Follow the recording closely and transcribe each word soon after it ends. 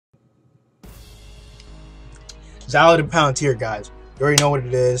Zalad and Palantir, guys. You already know what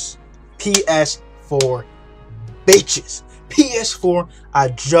it is. PS4 bitches. PS4. I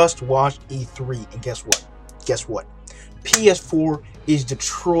just watched E3, and guess what? Guess what? PS4 is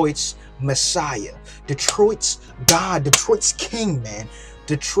Detroit's messiah. Detroit's God. Detroit's king, man.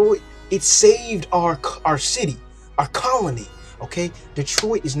 Detroit. It saved our city, our colony. Okay,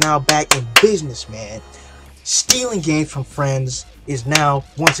 Detroit is now back in business, man. Stealing games from friends is now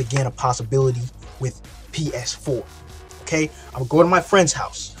once again a possibility with PS4. Okay, I'm going to my friend's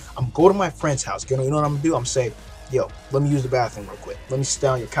house. You know what I'm gonna do? I'm gonna say, yo, let me use the bathroom real quick. Let me sit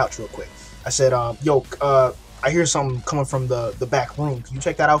down on your couch real quick. I said, yo, I hear something coming from the back room. Can you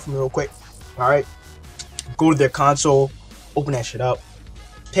check that out for me real quick? All right. Go to their console, open that shit up,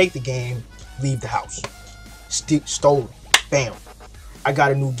 take the game, leave the house. Stolen. Bam. I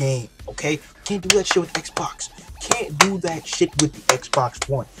got a new game. Okay. Can't do that shit with Xbox. Can't do that shit with the Xbox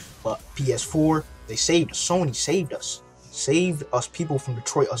One. But PS4, they saved us. Sony saved us. Saved us people from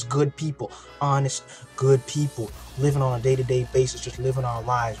Detroit. Us good people. Honest, good people. Living on a day-to-day basis. Just living our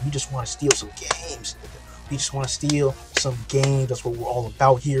lives. We just want to steal some games. We just want to steal some games. That's what we're all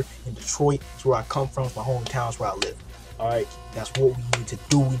about here in Detroit. It's where I come from. It's my hometown. It's where I live. Alright? That's what we need to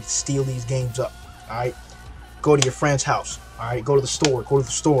do. We need to steal these games up. Alright? Go to your friend's house. Alright? Go to the store.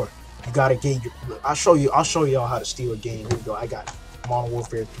 You gotta get your... I'll show y'all how to steal a game. Here we go. I got Modern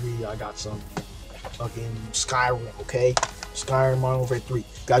Warfare 3. I got some fucking Skyrim, okay? Skyrim, Modern Warfare 3. You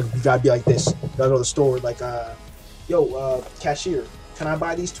gotta be like this. You gotta go to the store like, yo, cashier, can I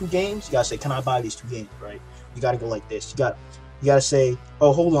buy these 2 games? You gotta say, can I buy these 2 games, right? You gotta go like this. You gotta say,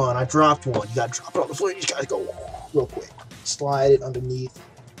 oh, hold on, I dropped one. You gotta drop it on the floor. You just gotta go real quick. Slide it underneath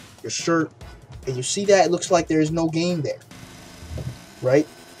your shirt. And you see that? It looks like there is no game there. Right?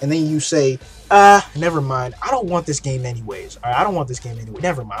 And then you say, never mind. I don't want this game anyways. All right, I don't want this game anyway.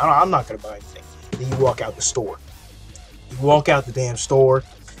 Never mind. I'm not going to buy anything. Then you walk out the store. You walk out the damn store.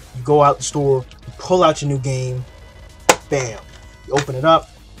 You go out the store. You pull out your new game. Bam. You open it up.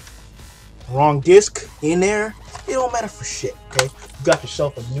 Wrong disc in there. It don't matter for shit, okay? You got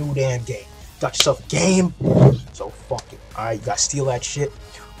yourself a new damn game. You got yourself a game. So fuck it. All right, you got to steal that shit.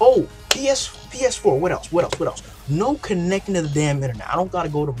 Oh, PS4. What else? No connecting to the damn internet. I don't gotta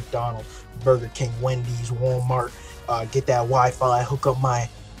go to McDonald's, Burger King, Wendy's, Walmart, get that Wi-Fi, hook up my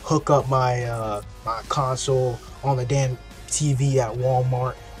my console on the damn TV at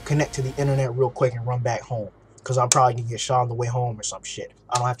Walmart, connect to the internet real quick and run back home. Cause I'm probably gonna get shot on the way home or some shit.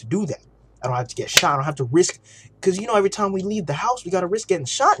 I don't have to do that. I don't have to get shot. I don't have to risk, cause you know every time we leave the house, we gotta risk getting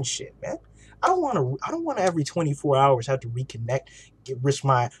shot and shit, man. I don't want to every 24 hours have to reconnect, risk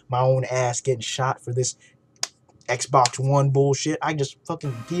my own ass getting shot for this Xbox One bullshit. I just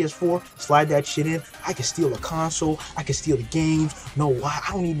fucking PS4, slide that shit in. I can steal a console. I can steal the games. I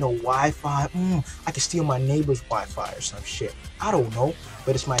don't need no Wi-Fi. I can steal my neighbor's Wi-Fi or some shit. I don't know,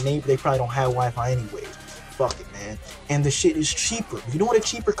 but it's my neighbor. They probably don't have Wi-Fi anyways. Fuck it, man. And the shit is cheaper. You know what a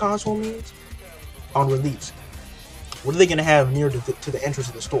cheaper console means? On release. What are they gonna have near to the entrance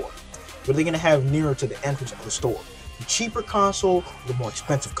of the store? What are they going to have nearer to the entrance of the store? The cheaper console, the more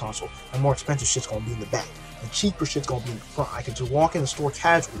expensive console. The more expensive shit's going to be in the back. The cheaper shit's going to be in the front. I can just walk in the store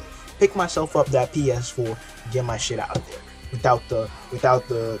casually, pick myself up that PS4, and get my shit out of there. Without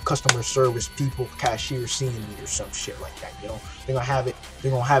the customer service people, cashier seeing me or some shit like that, you know? They're going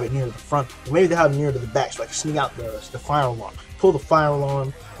to have it near the front. Or maybe they'll have it near to the back so I can sneak out the fire alarm. Pull the fire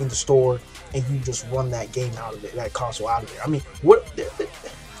alarm in the store, and you just run that game out of it, that console out of there. I mean, what...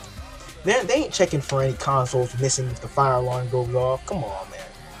 They ain't checking for any consoles missing if the fire alarm goes off. Come on, man.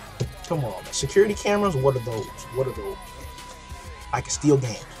 Come on, man. Security cameras, what are those? I can steal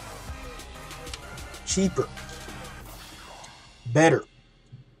games. Cheaper. Better.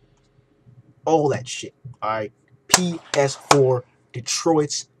 All that shit. Alright. PS4,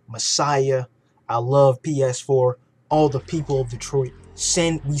 Detroit's messiah. I love PS4. All the people of Detroit,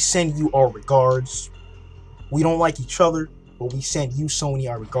 we send you our regards. We don't like each other, but we send you, Sony,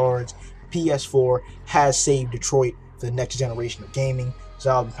 our regards. PS4 has saved Detroit for the next generation of gaming.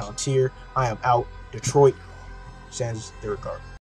 Zalad and Palantir, I am out. Detroit sends their regards.